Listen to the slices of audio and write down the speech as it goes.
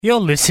You're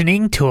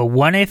listening to a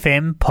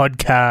 1FM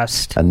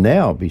podcast. And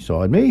now,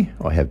 beside me,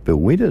 I have Bill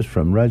Winters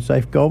from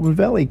RoadSafe Goulburn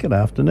Valley. Good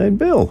afternoon,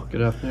 Bill.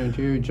 Good afternoon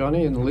to you,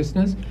 Johnny, and the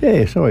listeners.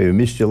 Yeah, sorry we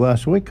missed you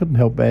last week. Couldn't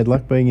help bad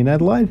luck being in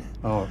Adelaide.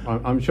 Oh,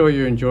 I'm sure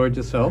you enjoyed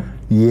yourself.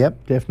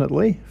 Yep,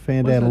 definitely.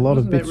 Found out a lot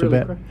of bits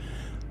about...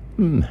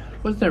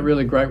 Wasn't that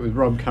really great with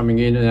Rob coming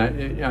in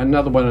and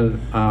another one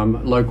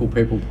of local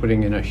people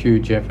putting in a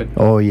huge effort?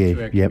 Oh,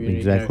 yeah, yep,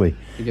 exactly.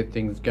 To get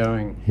things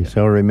going. Yes,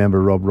 I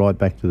remember Rob right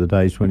back to the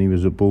days when he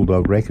was at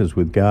Bulldog Wreckers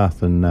with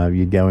Garth, and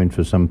you'd go in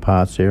for some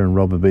parts there and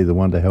Rob would be the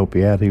one to help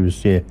you out. He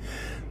was there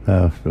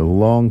a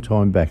long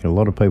time back, and a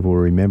lot of people will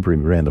remember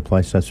him around the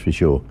place, that's for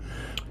sure.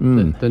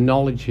 The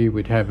knowledge he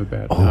would have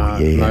about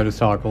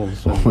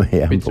motorcycles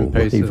and bits and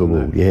pieces.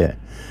 Unbelievable, yeah.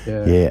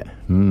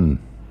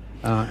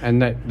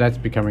 And that's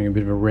becoming a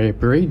bit of a rare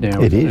breed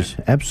now. It is,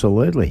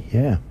 absolutely,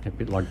 yeah. A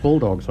bit like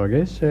bulldogs, I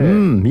guess.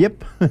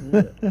 Yep.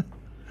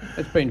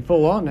 It's been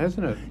full on,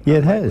 hasn't it? Yeah,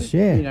 it has,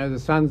 yeah. You know,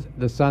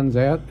 the sun's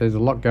out, there's a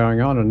lot going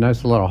on, and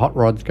there's a lot of hot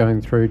rods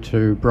going through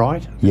to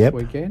Bright this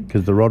weekend.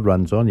 Because the rod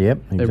run's on,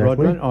 exactly. The rod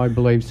run, I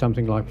believe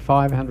something like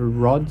 500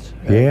 rods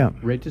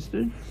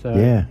registered,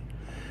 so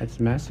that's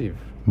massive.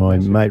 My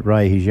mate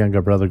Ray, his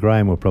younger brother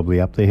Graham, were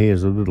probably up there. He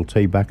has a little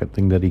tea bucket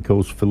thing that he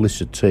calls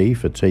Felicity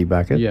for tea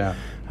bucket. Yeah.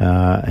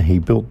 He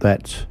built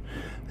that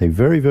the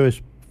very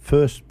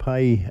first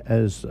pay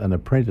as an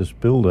apprentice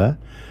builder,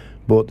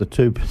 bought the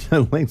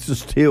 2% lengths of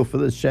steel for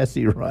the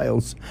chassis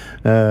rails.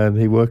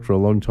 He worked for a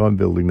long time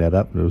building that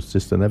up, and it was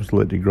just an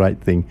absolutely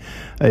great thing.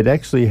 It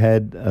actually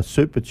had a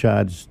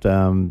supercharged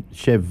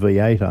Chev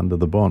V8 under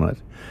the bonnet,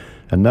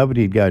 and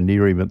nobody would go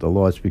near him at the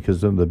lights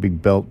because of the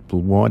big belt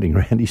winding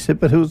around. He said,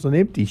 but it was an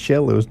empty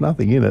shell. There was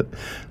nothing in it.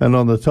 And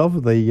on the top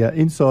of the,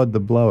 inside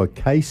the blower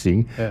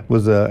casing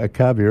was a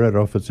carburetor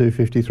off a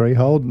 253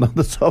 holding on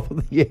the top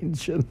of the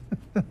engine.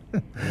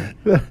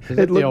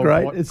 It looked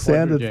great. It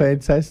sounded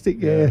fantastic,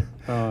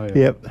 Oh, yeah.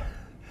 Yep.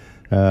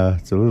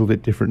 It's a little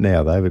bit different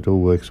now, though, but it all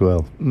works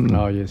well.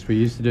 Oh, yes. We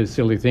used to do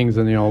silly things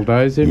in the old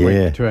days, didn't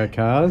we, to our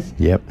cars?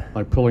 Yep.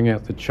 Like pulling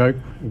out the choke,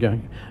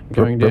 going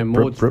down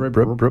Maud Street.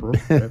 That's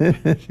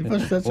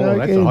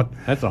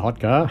a hot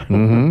car.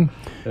 Mm-hmm.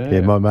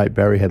 Yeah, my mate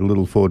Barry had a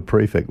little Ford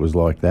Prefect was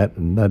like that,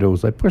 and they'd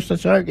always say, push the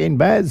choke in,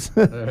 Baz.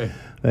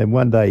 And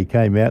one day he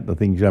came out and the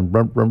thing jumped,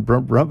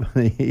 rump.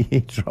 He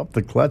dropped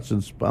the clutch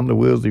and spun the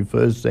wheels in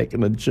first,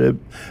 second, and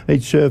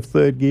he'd chirp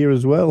third gear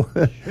as well.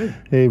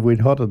 We'd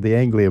hotted the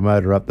Anglia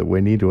motor up that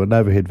went into it. An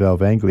overhead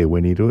valve Anglia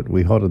went into it.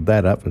 We hotted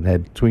that up. It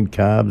had twin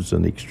carbs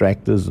and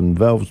extractors and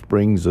valve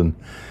springs, and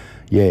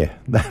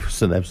that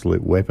was an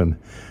absolute weapon.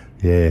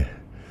 Yeah.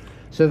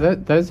 So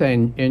those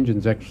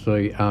engines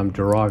actually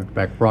derived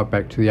right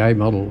back to the A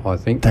model, I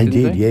think. They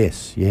did,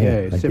 yes.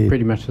 Yeah, it's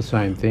pretty much the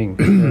same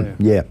thing.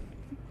 Yeah.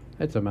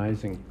 That's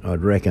amazing.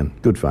 I'd reckon.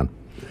 Good fun.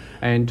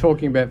 And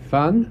talking about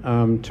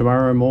fun,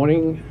 tomorrow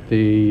morning,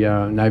 the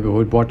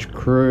Neighbourhood Watch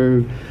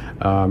crew,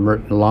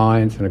 Merton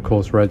Lions, and of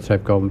course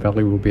RoadSafe Goulburn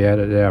Valley will be out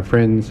at our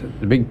friends,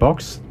 the big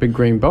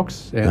green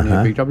box, out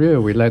near Big W. Are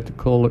we allowed to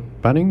call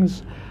it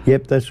Bunnings?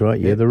 Yep, that's right.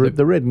 Yeah, the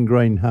red and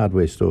green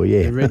hardware store.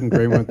 Yeah, the red and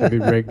green one with the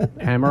big red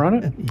hammer on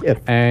it.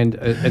 Yep. And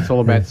it's all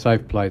about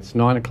safe plates.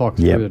 9 o'clock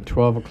through to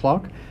 12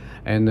 o'clock,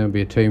 and there'll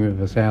be a team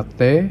of us out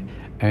there.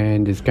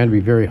 And it's going to be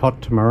very hot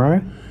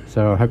tomorrow.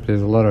 So I hope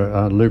there's a lot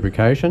of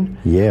lubrication.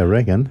 Yeah, I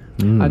reckon.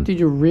 Did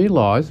you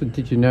realise, or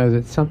did you know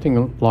that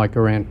something like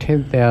around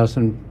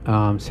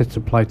 10,000 sets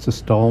of plates are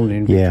stolen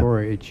in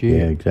Victoria each year?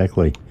 Yeah,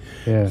 exactly.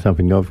 Yeah.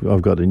 Something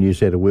I've got a new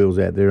set of wheels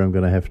out there. I'm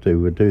going to have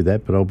to do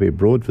that, but I'll be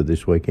abroad for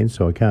this weekend,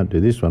 so I can't do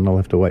this one. I'll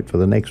have to wait for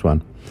the next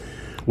one.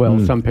 Well,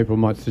 some people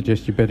might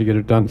suggest you better get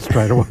it done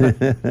straight away.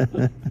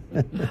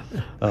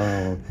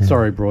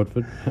 Sorry,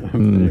 Broadford.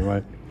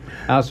 Anyway.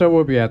 So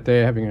we'll be out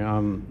there having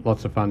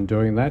lots of fun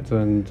doing that,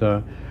 and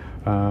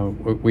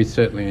we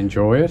certainly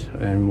enjoy it,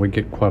 and we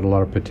get quite a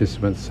lot of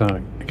participants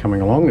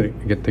coming along to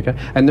get the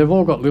and they've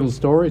all got little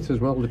stories as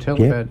well to tell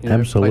about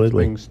plates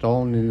being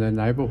stolen in their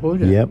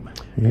neighbourhood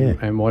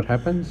and what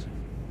happens.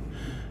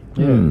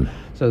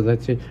 So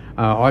that's it.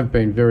 I've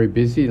been very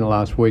busy in the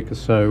last week or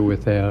so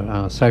with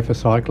our safer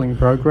cycling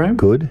program.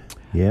 Good.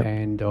 Yeah.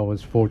 And I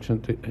was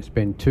fortunate to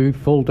spend 2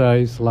 full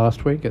days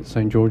last week at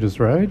St George's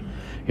Road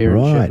here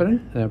in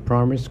Shepparton, our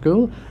primary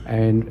school,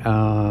 and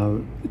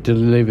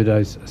delivered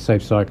a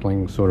safe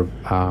cycling sort of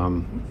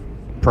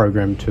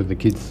program to the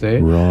kids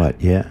there. Right,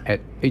 yeah.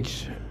 At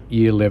each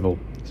year level.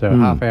 So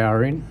half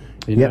hour in,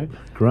 you know.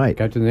 Great.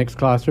 Go to the next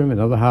classroom,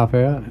 another half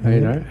hour,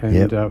 you know,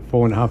 and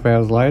 4.5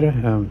 hours later,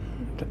 done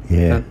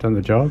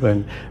the job.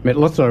 And met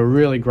lots of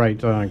really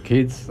great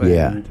kids.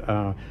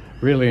 And,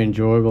 really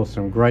enjoyable,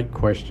 some great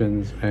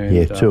questions.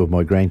 And 2 of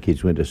my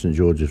grandkids went to St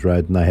George's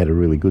Road, and they had a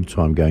really good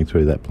time going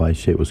through that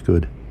place. It was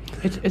good.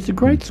 It's a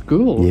great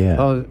school. Yeah.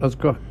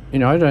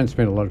 I don't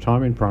spend a lot of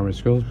time in primary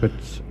schools, but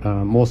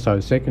more so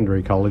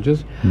secondary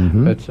colleges.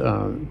 But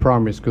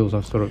primary schools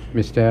I've sort of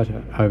missed out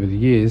over the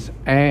years,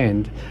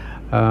 and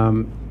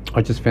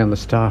I just found the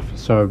staff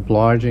so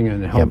obliging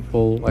and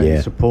helpful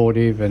and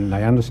supportive, and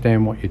they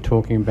understand what you're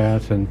talking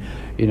about, and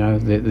you know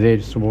they're there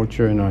to support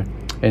you. And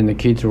and the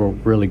kids were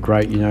really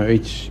great. You know,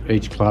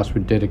 each class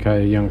would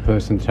dedicate a young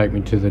person to take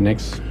me to the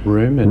next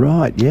room. And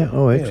Right, yeah.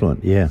 Oh,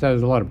 excellent, yeah. so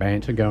there's a lot of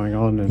banter going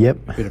on and Yep.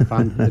 a bit of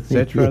fun,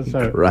 etc.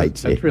 So Great,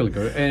 that's really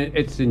good. And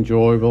it's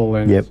enjoyable,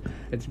 and Yep.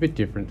 it's a bit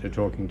different to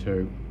talking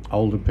to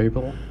older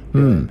people.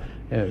 Mm.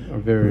 Yeah,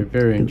 very,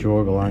 very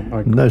enjoyable.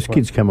 And those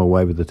kids come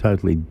away with a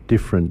totally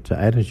different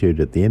attitude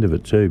at the end of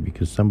it too,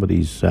 because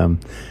somebody's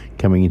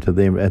coming into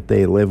them at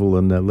their level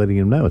and letting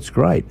them know it's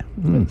great.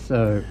 Mm.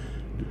 So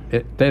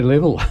at their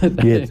level.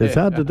 Yes, it's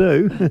hard to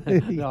do.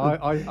 No,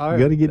 I You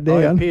got to get down.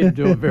 I appear to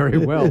do it very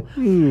well.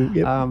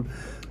 Yep.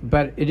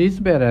 But it is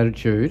about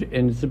attitude,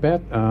 and it's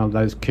about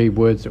those key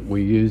words that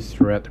we use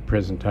throughout the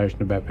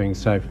presentation about being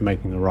safe and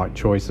making the right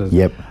choices.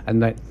 Yep.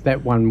 And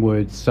that one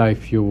word,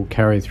 safe, you will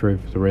carry through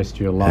for the rest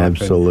of your life.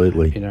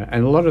 Absolutely. And,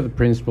 and a lot of the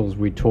principles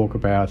we talk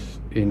about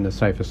in the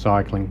Safer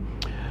Cycling,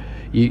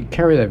 you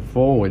carry that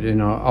forward.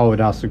 And I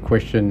would ask the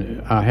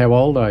question, how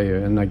old are you?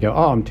 And they go,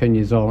 oh, I'm 10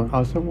 years old. And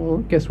I said, well,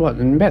 guess what?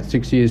 In about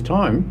 6 years'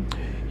 time,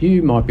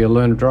 you might be a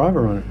learner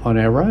driver on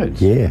our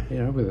roads. Yeah. You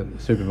know, with a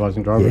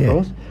supervising driver, Yeah. of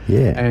course.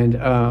 Yeah. And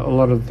a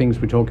lot of the things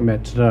we're talking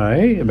about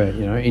today, about,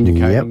 you know,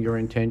 indicating Yep. your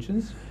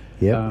intentions,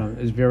 Yep.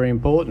 is very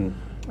important.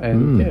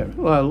 And yeah,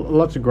 well,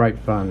 lots of great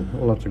fun.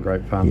 Lots of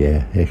great fun.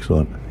 Yeah,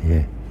 excellent.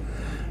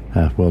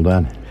 Yeah. Well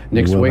done.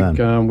 Next Well week,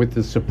 done. with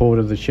the support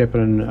of the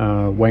Shepparton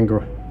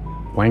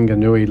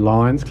Wanganui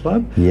Lions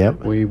Club,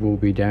 Yep. we will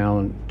be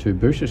down to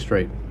Boucher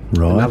Street,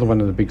 Right. another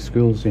one of the big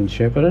schools in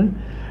Shepparton,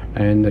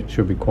 and that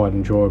should be quite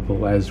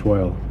enjoyable as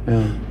well.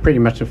 Pretty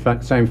much the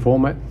same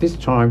format. This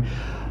time,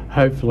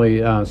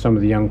 hopefully, some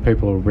of the young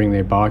people will bring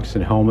their bikes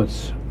and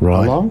helmets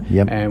Right. along,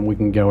 Yep. and we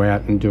can go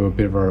out and do a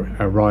bit of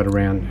a ride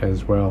around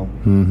as well.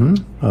 Mm-hmm.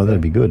 Oh,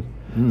 that'd be good.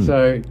 Mm.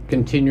 So,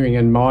 continuing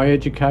in my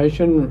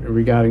education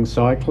regarding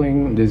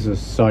cycling, there's a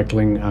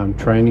cycling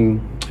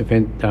training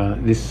event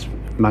this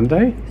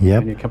Monday,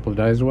 Yep. only a couple of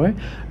days away,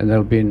 and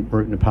that'll be in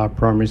Rootna Park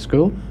Primary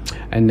School,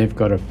 and they've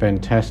got a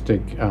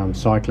fantastic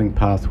cycling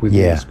path within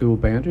Yeah. the school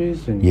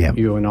boundaries, and Yep.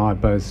 you and I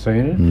have both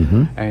seen it,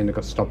 Mhm. and they've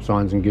got stop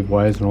signs and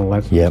giveaways and all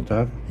that sort Yep. of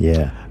stuff.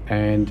 Yeah.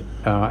 And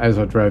as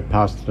I drove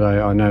past today,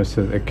 I noticed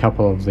that a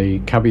couple of the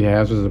cubby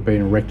houses have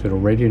been erected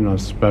already, and I've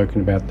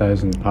spoken about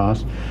those in the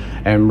past.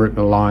 And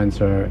Rootna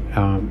Lions are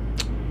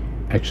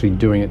actually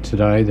doing it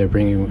today. They're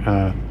bringing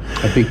a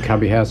big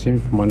cubby house in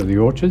from one of the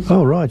orchards.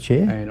 Oh, right,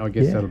 yeah. And I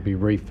guess Yeah. that'll be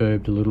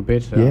refurbed a little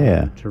bit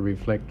Yeah. to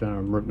reflect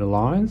Rootna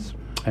Lions.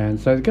 And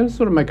so they're going to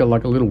sort of make it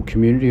like a little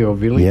community or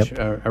village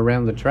Yep.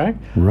 around the track.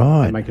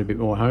 Right. And make it a bit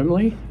more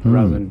homely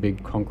rather than a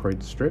big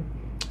concrete strip.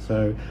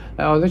 So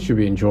that should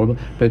be enjoyable.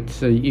 But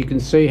you can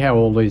see how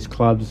all these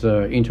clubs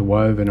are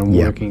interwoven and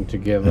Yep. working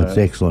together. That's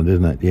excellent,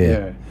 isn't it?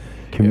 Yeah.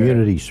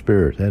 Community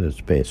spirit at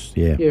its best,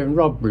 yeah. Yeah, and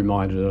Rob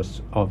reminded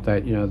us of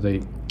that, you know,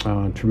 the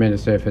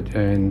tremendous effort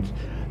and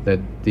that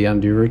the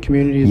Undura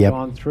community has Yep.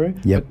 gone through.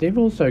 Yep. But they've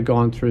also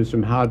gone through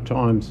some hard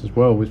times as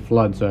well with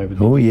floods over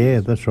the Oh,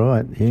 years. yeah, that's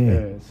right, yeah.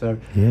 So,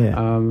 Yeah.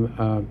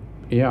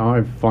 I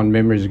have fond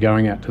memories of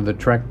going out to the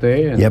track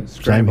there and Yep, the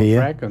same scramble here.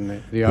 track and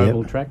the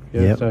oval track.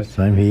 Yeah, Yep, so,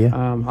 same here.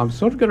 I've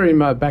sort of got it in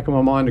my back of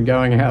my mind of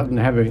going out and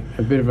have a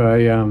bit of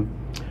a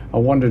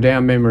wander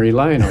down memory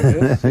lane, I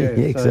guess. Yeah,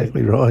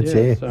 exactly right,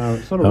 yeah. So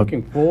I'm sort of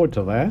looking forward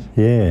to that.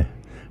 Yeah.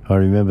 I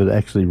remember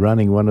actually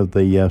running one of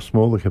the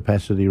smaller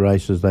capacity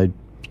races. They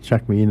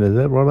chucked me into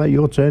that. Right,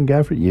 your turn,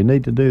 go for it. You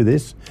need to do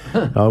this.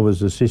 I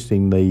was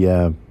assisting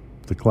the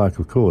clerk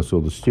of course,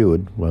 or the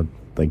steward. Well,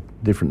 the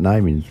different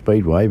name in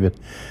Speedway, but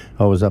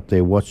I was up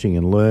there watching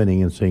and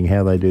learning and seeing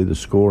how they do the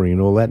scoring and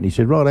all that. And he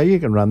said, "Right, you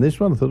can run this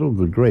one." I thought, "Oh,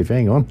 good grief,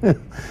 hang on."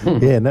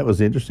 Yeah, and that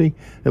was interesting.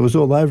 It was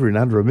all over in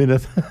under a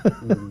minute.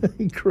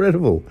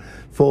 Incredible.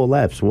 4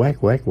 laps,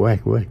 whack, whack,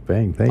 whack, whack,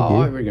 bang. Thank I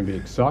you. reckon it'd be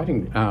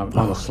exciting on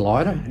a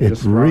slider. It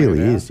just throwing really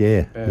it out. is,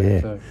 yeah,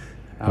 yeah. So,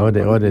 I'd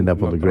end up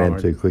on not the that ground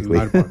I'm too a quickly.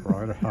 motorbike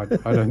rider.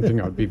 I don't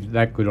think I'd be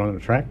that good on the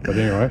track, but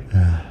anyway.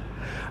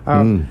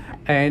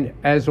 And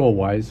as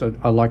always,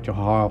 I like to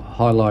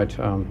highlight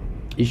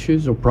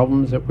issues or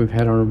problems that we've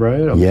had on a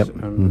road. Yep.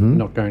 I'm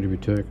not going to be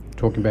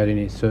talking about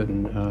any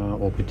certain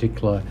or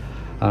particular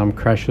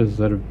crashes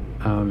that have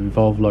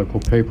involved local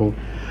people.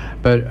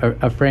 But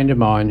a friend of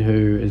mine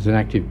who is an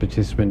active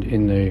participant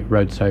in the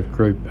RoadSafe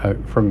group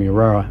from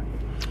Euroa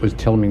was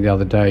telling me the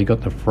other day he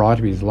got the fright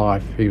of his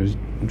life. He was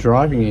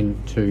driving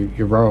into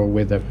Euroa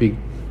where the big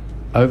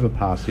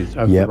overpass is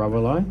over the railway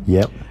line.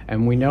 Yep.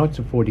 And we know it's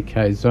a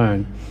 40k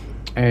zone.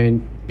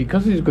 And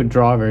because he's a good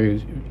driver,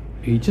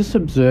 he just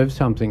observed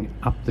something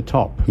up the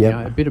top,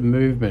 Yep. a bit of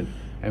movement,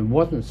 and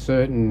wasn't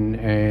certain.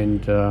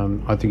 And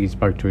I think he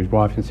spoke to his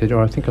wife and said, "Oh,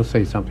 I think I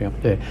see something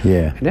up there."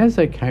 Yeah. And as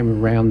they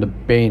came around the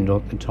bend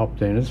at the top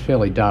there, and it's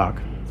fairly dark,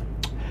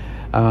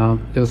 there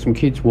were some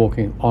kids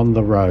walking on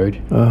the road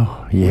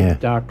Oh, yeah. with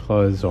dark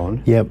clothes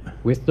on, Yep.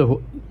 with the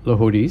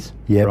hoodies,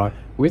 Yep. right,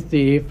 with the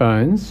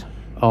earphones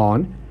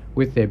on,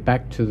 with their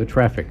back to the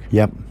traffic.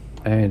 Yep.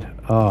 And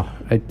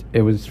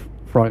it was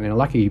frightening.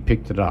 Lucky he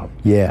picked it up.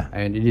 Yeah.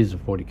 And it is a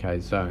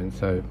 40k zone,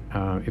 so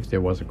if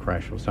there was a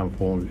crash or some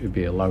form, it would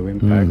be a low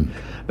impact.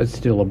 But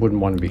still, I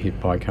wouldn't want to be hit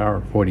by a car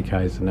at 40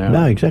 k's an hour.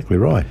 No, exactly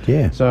right.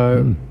 Yeah.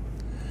 So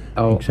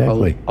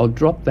exactly. I'll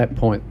drop that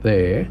point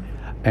there.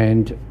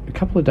 And a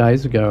couple of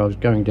days ago, I was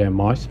going down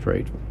my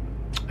street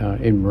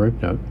in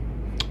Marubna,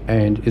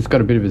 and it's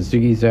got a bit of a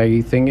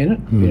ziggy-zaggy thing in it,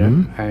 you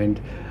know.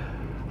 And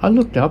I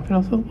looked up and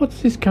I thought,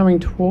 what's this coming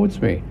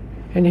towards me?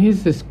 And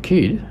here's this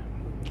kid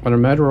on a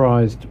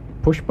motorised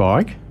push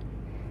bike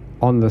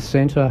on the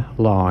centre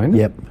line.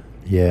 Yep.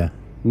 Yeah.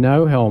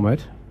 No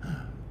helmet.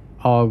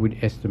 I would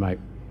estimate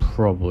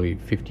probably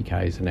 50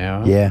 k's an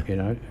hour. Yeah. You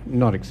know,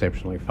 not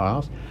exceptionally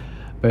fast.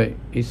 But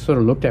he sort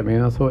of looked at me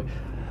and I thought,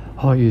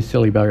 oh, you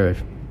silly bugger.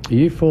 If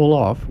you fall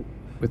off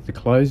with the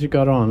clothes you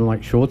got on,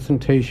 like shorts and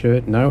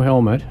T-shirt, no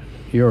helmet,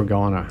 you're a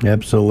goner.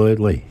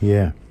 Absolutely.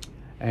 Yeah.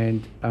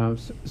 And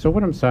so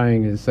what I'm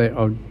saying is that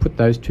I'll put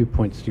those 2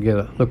 points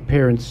together. Look,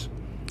 parents,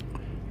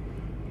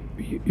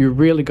 you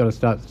really got to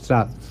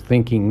start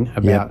thinking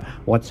about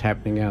what's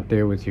happening out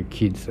there with your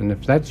kids. And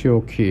if that's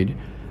your kid,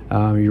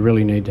 you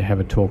really need to have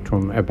a talk to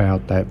them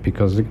about that,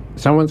 because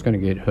someone's going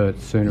to get hurt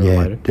sooner or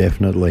later. Yeah,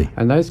 definitely.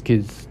 And those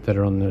kids that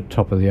are on the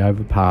top of the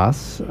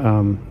overpass,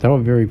 they were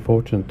very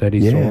fortunate that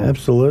he saw them.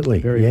 Absolutely.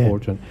 Very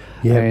fortunate.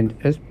 Yeah.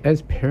 And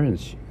as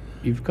parents,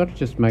 you've got to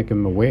just make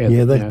them aware.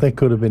 Yeah, that, that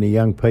could have been a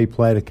young P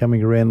plater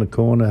coming around the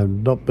corner,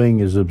 not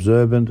being as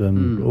observant,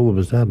 and all of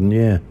a sudden,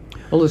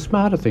 Well, the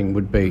smarter thing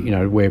would be,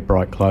 wear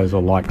bright clothes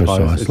or light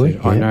clothes. Precisely,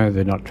 I know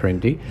they're not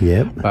trendy,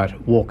 but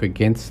walk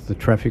against the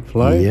traffic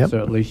flow,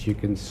 so at least you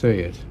can see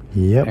it.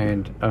 Yep.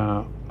 And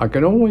I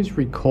can always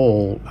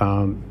recall,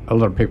 a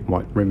lot of people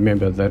might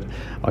remember that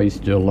I used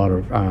to do a lot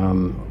of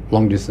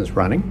long-distance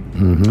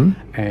running,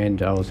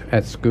 and I was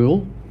at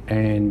school,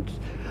 and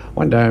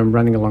one day I'm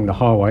running along the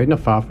highway, not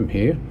far from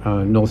here,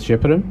 North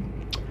Shepparton,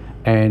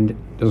 and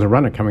there's a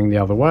runner coming the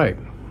other way,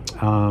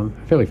 a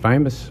fairly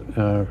famous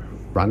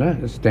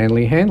runner,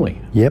 Stanley Hanley.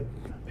 Yep.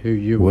 Who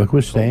you work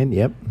with Stan,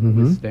 yep.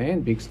 With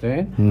Stan, big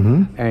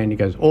Stan. And he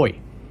goes, oi,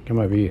 come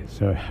over here.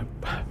 So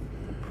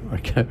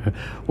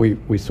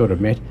we sort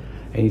of met,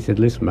 and he said,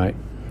 listen, mate,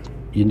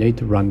 you need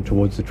to run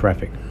towards the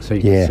traffic so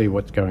you can see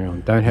what's going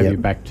on. Don't have your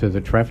back to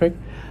the traffic,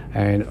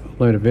 and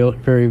learn a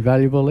very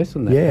valuable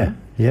lesson there.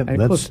 Yep,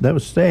 that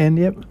was Stan,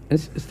 yep. And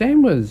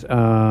Stan was,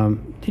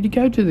 did he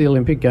go to the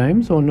Olympic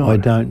Games or not? I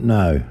don't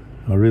know.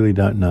 I really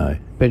don't know.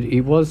 But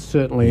he was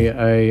certainly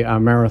a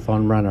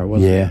marathon runner,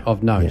 wasn't he?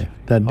 Of note. Yeah.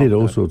 That did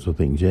all sorts of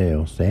things,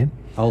 old Stan.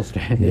 Old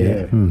Stan,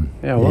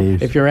 yeah. Well,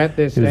 if you're out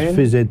there, Stan.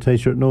 He was phys ed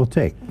teacher at North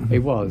Tech. He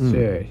was,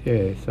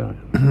 yeah. So,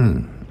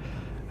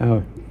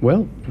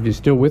 well, if you're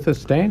still with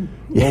us, Stan,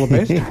 all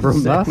the best from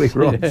exactly us.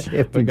 Right.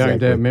 Yep, We're going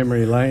down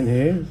memory lane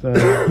here. So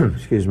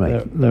excuse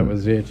me. That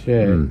was it,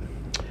 yeah.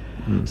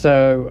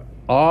 So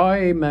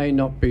I may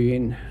not be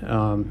in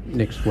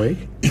next week.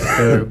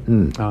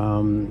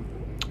 So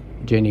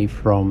Jenny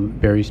from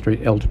Berry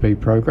Street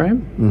L2P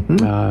program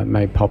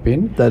may pop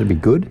in. That'd be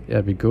good.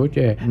 That'd be good,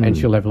 yeah. And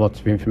she'll have lots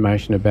of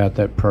information about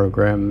that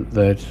program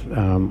that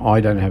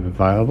I don't have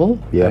available.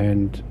 Yeah.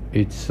 And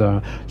it's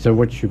so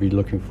what you'll be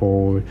looking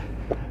forward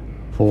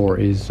for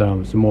is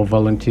some more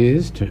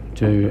volunteers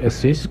to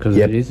assist, because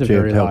it is a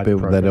very large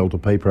program. That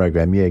L2P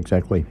program, yeah,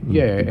 exactly.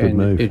 Yeah, good and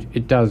move.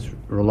 It does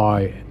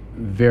rely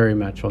very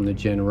much on the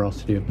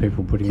generosity of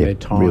people putting their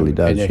time really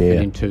does, and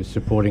effort into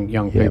supporting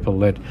young people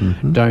that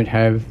don't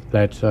have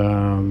that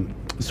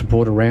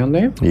support around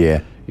them.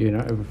 Yeah.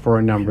 For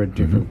a number of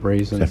different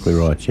reasons. Exactly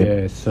right,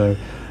 yeah. So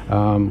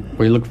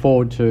we look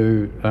forward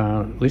to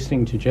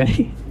listening to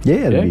Jenny.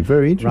 Yeah, it'll be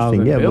very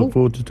interesting. Yeah, I Bill. look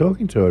forward to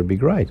talking to her. It'd be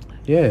great.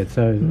 Yeah,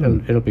 so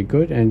it'll be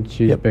good, and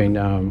she's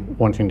been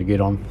wanting to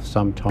get on for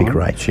some time. Be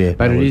great, yeah.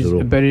 But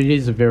it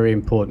is a very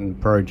important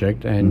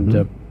project,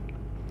 and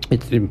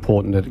it's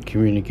important that the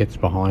community gets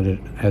behind it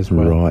as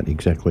well. Right,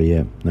 exactly,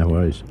 yeah. No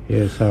worries.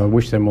 Yeah, so I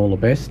wish them all the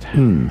best.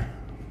 No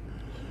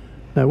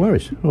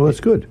worries. Well, that's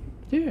good.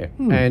 Yeah,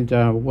 and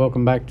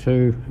welcome back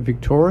to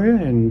Victoria,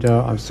 and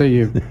I see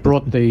you've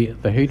brought the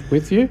heat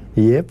with you.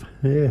 Yep,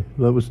 yeah.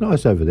 Well, it was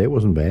nice over there. It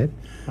wasn't bad.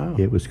 Oh.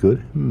 Yeah, it was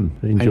good.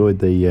 Enjoyed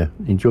the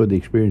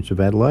experience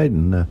of Adelaide,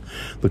 and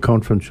the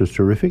conference was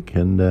terrific.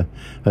 And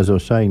as I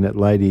was saying, that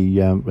lady,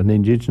 an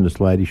Indigenous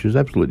lady, she was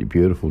absolutely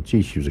beautiful.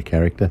 Gee, she was a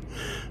character,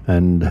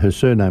 and her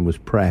surname was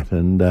Pratt,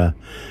 and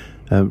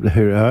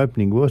her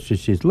opening was, she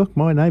says, look,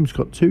 my name's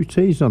got 2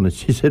 T's on it.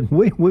 She said,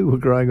 we were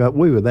growing up,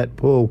 we were that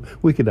poor,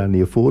 we could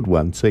only afford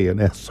 1 T on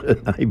our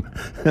surname.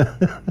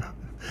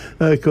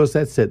 Of course,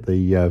 that set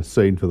the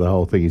scene for the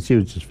whole thing, and she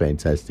was just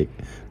fantastic.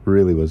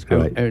 Really was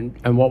great.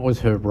 And what was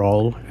her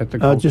role at the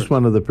conference? Just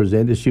one of the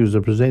presenters. She was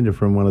a presenter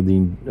from one of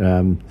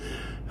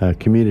the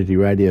community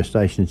radio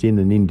stations in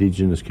an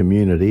Indigenous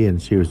community, and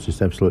she was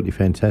just absolutely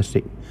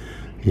fantastic.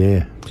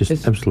 Yeah,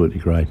 just absolutely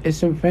great. There's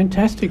some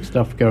fantastic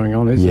stuff going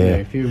on, isn't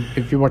there?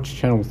 If you watch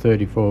Channel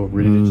 34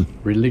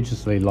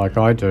 religiously, like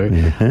I do,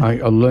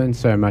 I learned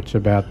so much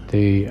about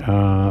the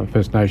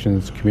First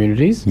Nations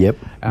communities. Yep.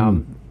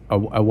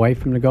 away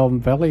from the Goulburn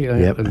Valley.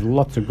 Yep. There's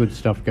lots of good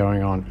stuff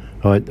going on.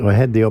 I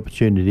had the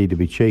opportunity to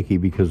be cheeky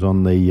because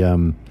on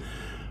the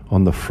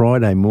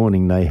Friday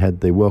morning they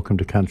had the Welcome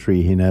to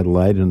Country in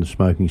Adelaide and the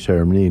smoking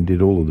ceremony and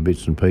did all of the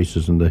bits and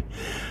pieces, and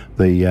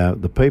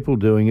the people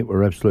doing it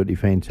were absolutely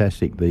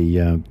fantastic.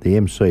 The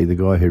MC, the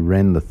guy who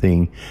ran the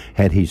thing,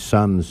 had his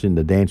sons in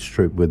the dance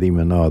troupe with him,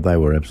 and they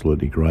were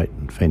absolutely great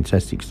and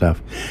fantastic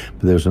stuff.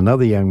 But there was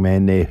another young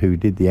man there who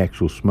did the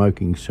actual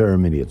smoking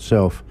ceremony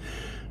itself,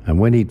 and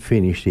when he'd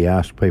finished, he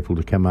asked people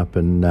to come up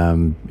and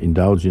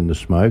indulge in the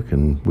smoke,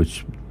 and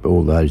which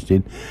all those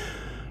did.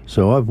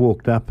 So I've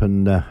walked up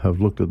and I've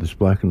looked at this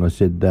bloke and I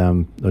said,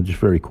 I just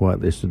very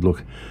quietly said,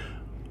 look,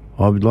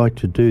 I would like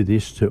to do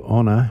this to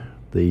honour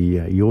the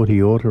Yorta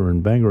Yorta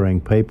and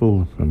Bangarang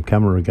people from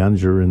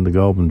Cummeragunja in the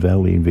Goulburn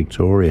Valley in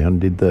Victoria, and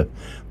did the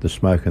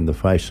smoke in the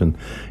face. And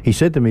he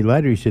said to me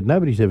later, he said,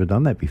 nobody's ever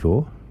done that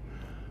before.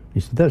 He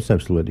said, that's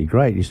absolutely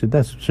great. He said,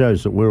 that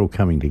shows that we're all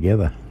coming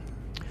together.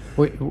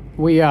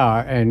 We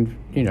are, and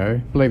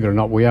believe it or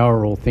not, we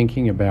are all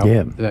thinking about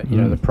that.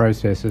 The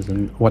processes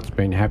and what's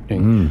been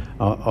happening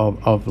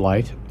of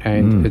late,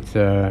 and it's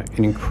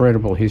an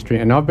incredible history.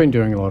 And I've been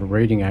doing a lot of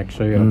reading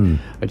actually.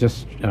 I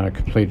just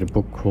completed a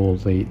book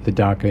called The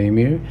Dark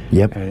Emu,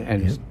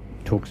 and it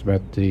talks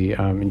about the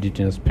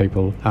Indigenous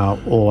people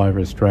all over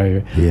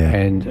Australia,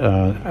 and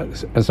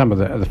some of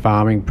the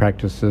farming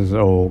practices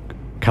or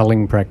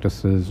culling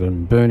practices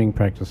and burning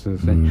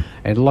practices, and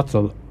lots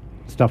of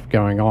stuff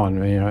going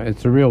on.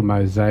 It's a real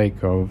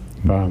mosaic of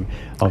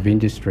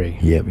industry.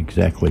 Yeah,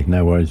 exactly.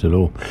 No worries at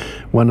all.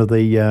 One of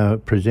the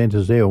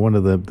presenters there, one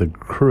of the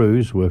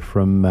crews, were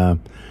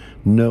from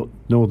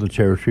Northern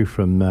Territory,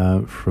 from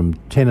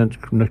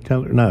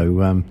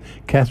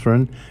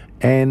Catherine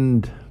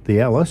and the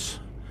Alice,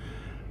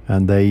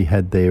 and they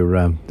had their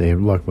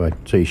like my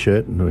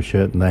T-shirt and a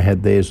shirt, and they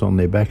had theirs on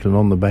their back, and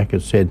on the back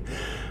it said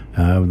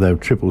the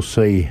Triple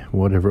C,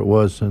 whatever it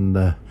was, and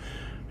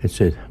it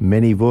said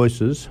many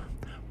voices,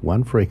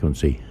 one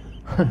frequency.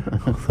 I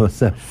thought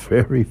that's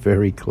very,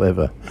 very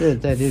clever. Yeah,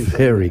 that is.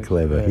 Very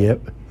clever, yeah.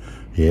 Yep.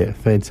 Yeah,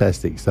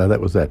 fantastic. So that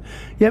was that.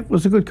 Yep, it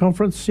was a good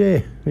conference, yeah.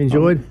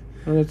 Enjoyed.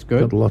 Oh, that's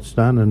good. Got lots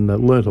done and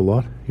learnt a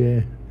lot,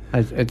 yeah.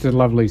 It's a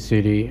lovely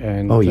city,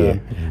 and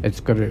it's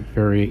got a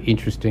very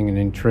interesting and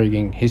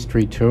intriguing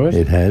history to it.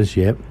 It has,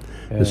 yep.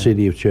 The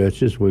City of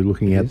Churches. We're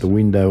looking out the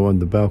window on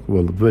the balcony,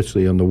 well,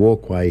 virtually on the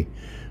walkway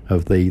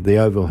of the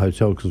Oval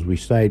Hotel, because we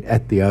stayed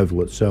at the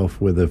Oval itself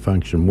where the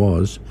function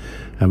was,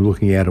 and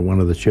looking out at one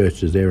of the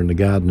churches there and the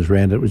gardens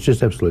around it. It was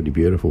just absolutely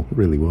beautiful. It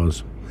really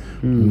was.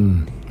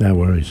 No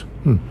worries.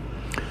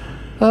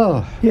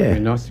 Oh, yeah.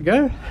 Very nice to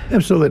go.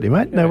 Absolutely,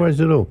 mate. No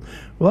worries at all.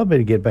 Well, I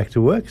better get back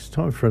to work. It's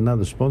time for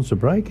another sponsor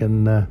break,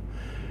 and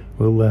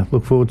we'll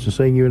look forward to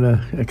seeing you in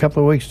a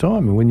couple of weeks'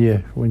 time, and when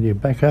you're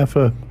back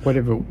after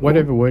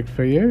whatever worked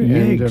for you. Yeah,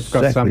 and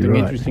exactly got something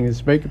right. interesting to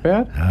speak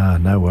about.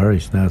 No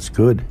worries. No, it's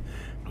good.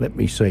 Let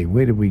me see.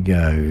 Where did we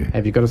go?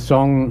 Have you got a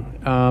song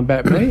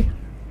about me?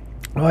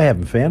 I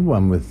haven't found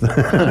one with.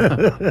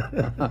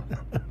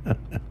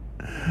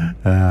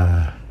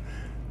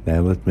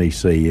 Now let me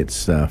see.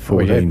 It's 14.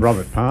 We had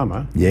Robert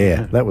Palmer.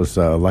 Yeah, that was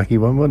a lucky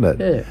one,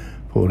 wasn't it? Yeah.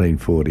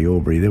 1440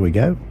 Albury. There we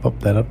go. Pop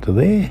that up to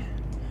there.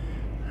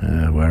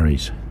 No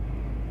worries.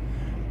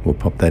 We'll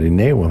pop that in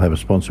there. We'll have a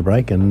sponsor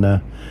break, and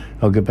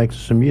I'll get back to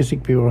some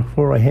music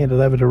before I hand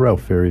it over to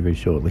Ralph very, very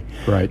shortly.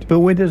 Great.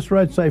 Bill Winters,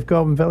 RoadSafe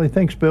Goulburn Valley.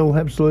 Thanks, Bill.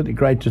 Absolutely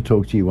great to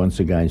talk to you once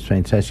again. It's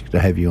fantastic to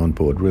have you on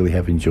board. Really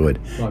have enjoyed.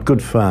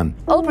 Good fun.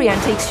 Albury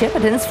Antiques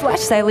Shepparton's flash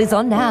sale is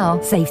on now.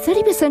 Save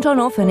 30% on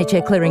all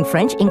furniture, clearing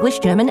French, English,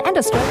 German and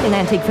Australian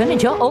antique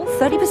furniture, all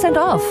 30%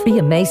 off. Be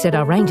amazed at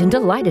our range and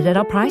delighted at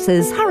our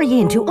prices. Hurry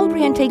in to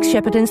Albury Antiques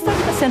Shepparton's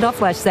 30% off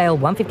flash sale,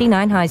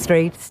 159 High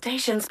Street.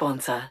 Station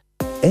sponsor.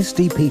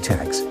 SDP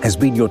Tax has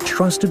been your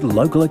trusted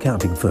local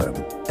accounting firm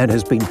and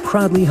has been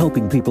proudly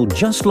helping people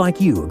just like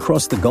you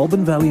across the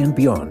Goulburn Valley and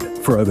beyond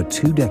for over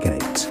 2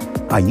 decades.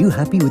 Are you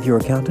happy with your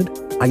accountant?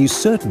 Are you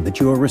certain that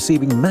you are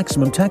receiving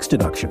maximum tax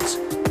deductions?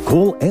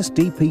 Call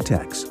SDP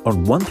Tax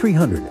on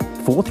 1300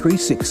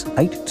 436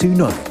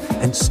 829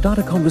 and start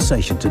a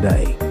conversation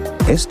today.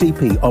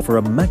 SDP offer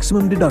a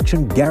maximum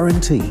deduction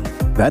guarantee.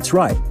 That's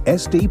right,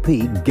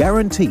 SDP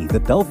guarantee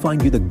that they'll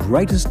find you the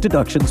greatest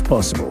deductions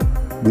possible,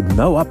 with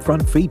no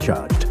upfront fee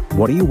charged.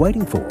 What are you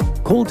waiting for?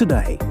 Call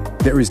today.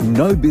 There is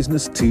no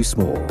business too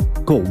small.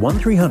 Call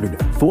 1300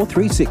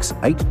 436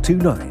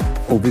 829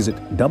 or visit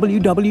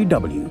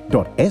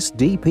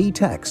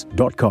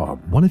www.sdptax.com.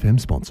 1FM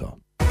sponsor.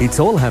 It's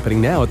all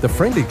happening now at the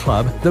friendly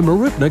club, the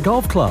Marupna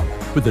Golf Club.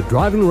 With the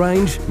driving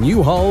range,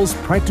 new holes,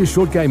 practice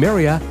short game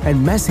area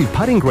and massive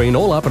putting green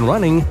all up and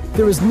running,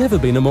 there has never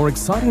been a more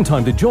exciting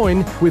time to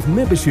join, with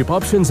membership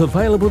options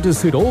available to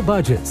suit all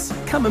budgets.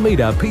 Come and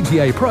meet our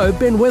PGA Pro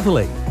Ben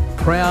Weatherly.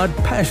 Proud,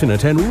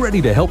 passionate and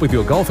ready to help with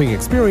your golfing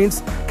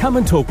experience, come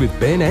and talk with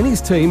Ben and his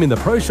team in the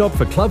Pro Shop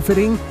for club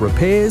fitting,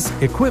 repairs,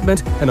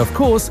 equipment and of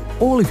course,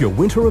 all of your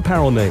winter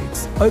apparel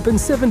needs. Open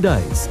 7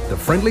 days. The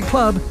friendly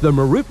club, the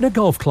Marupna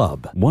Golf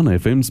Club.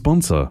 1FM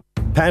sponsor.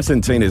 Pat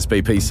and Tina's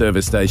BP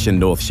service station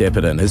North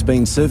Shepparton has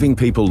been serving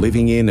people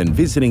living in and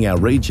visiting our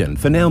region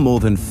for now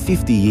more than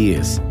 50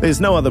 years. There's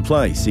no other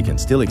place you can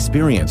still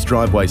experience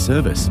driveway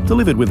service,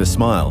 delivered with a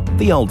smile,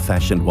 the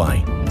old-fashioned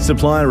way.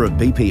 Supplier of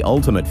BP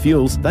Ultimate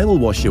Fuels, they will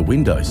wash your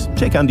windows,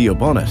 check under your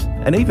bonnet,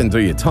 and even do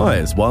your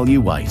tyres while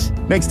you wait.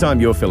 Next time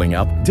you're filling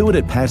up, do it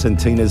at Pat and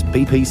Tina's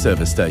BP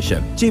service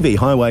station, GV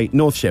Highway,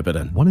 North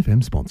Shepparton.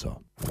 1FM sponsor.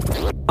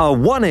 A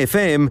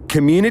 1FM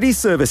community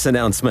service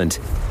announcement.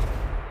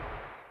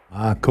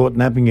 Caught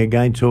napping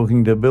again,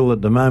 talking to Bill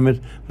at the moment.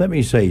 Let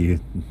me see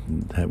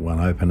that one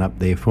open up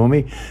there for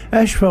me.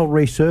 Asphalt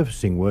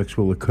resurfacing works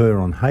will occur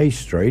on Hayes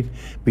Street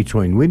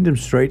between Wyndham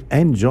Street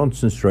and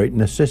Johnson Street,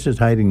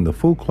 necessitating the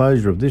full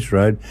closure of this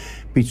road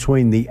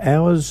between the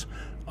hours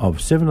of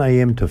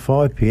 7am to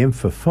 5pm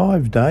for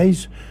 5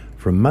 days,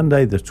 from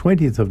Monday the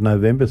 20th of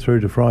November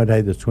through to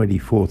Friday the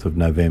 24th of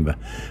November.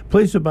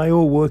 Please obey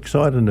all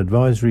worksite and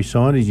advisory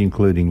signage,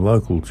 including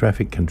local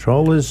traffic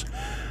controllers.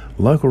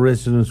 Local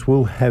residents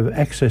will have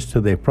access to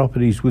their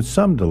properties with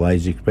some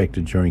delays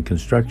expected during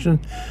construction,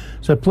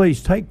 so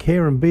please take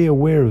care and be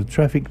aware of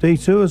traffic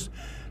detours.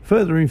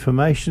 Further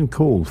information,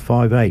 call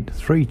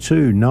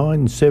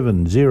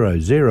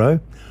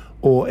 58329700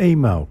 or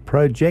email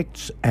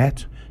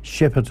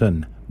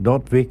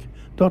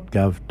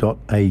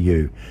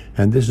projects@shepparton.vic.gov.au.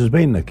 And this has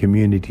been a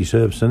community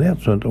service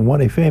announcement on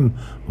 1FM,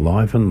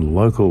 live and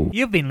local.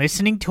 You've been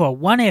listening to a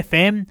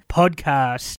 1FM podcast.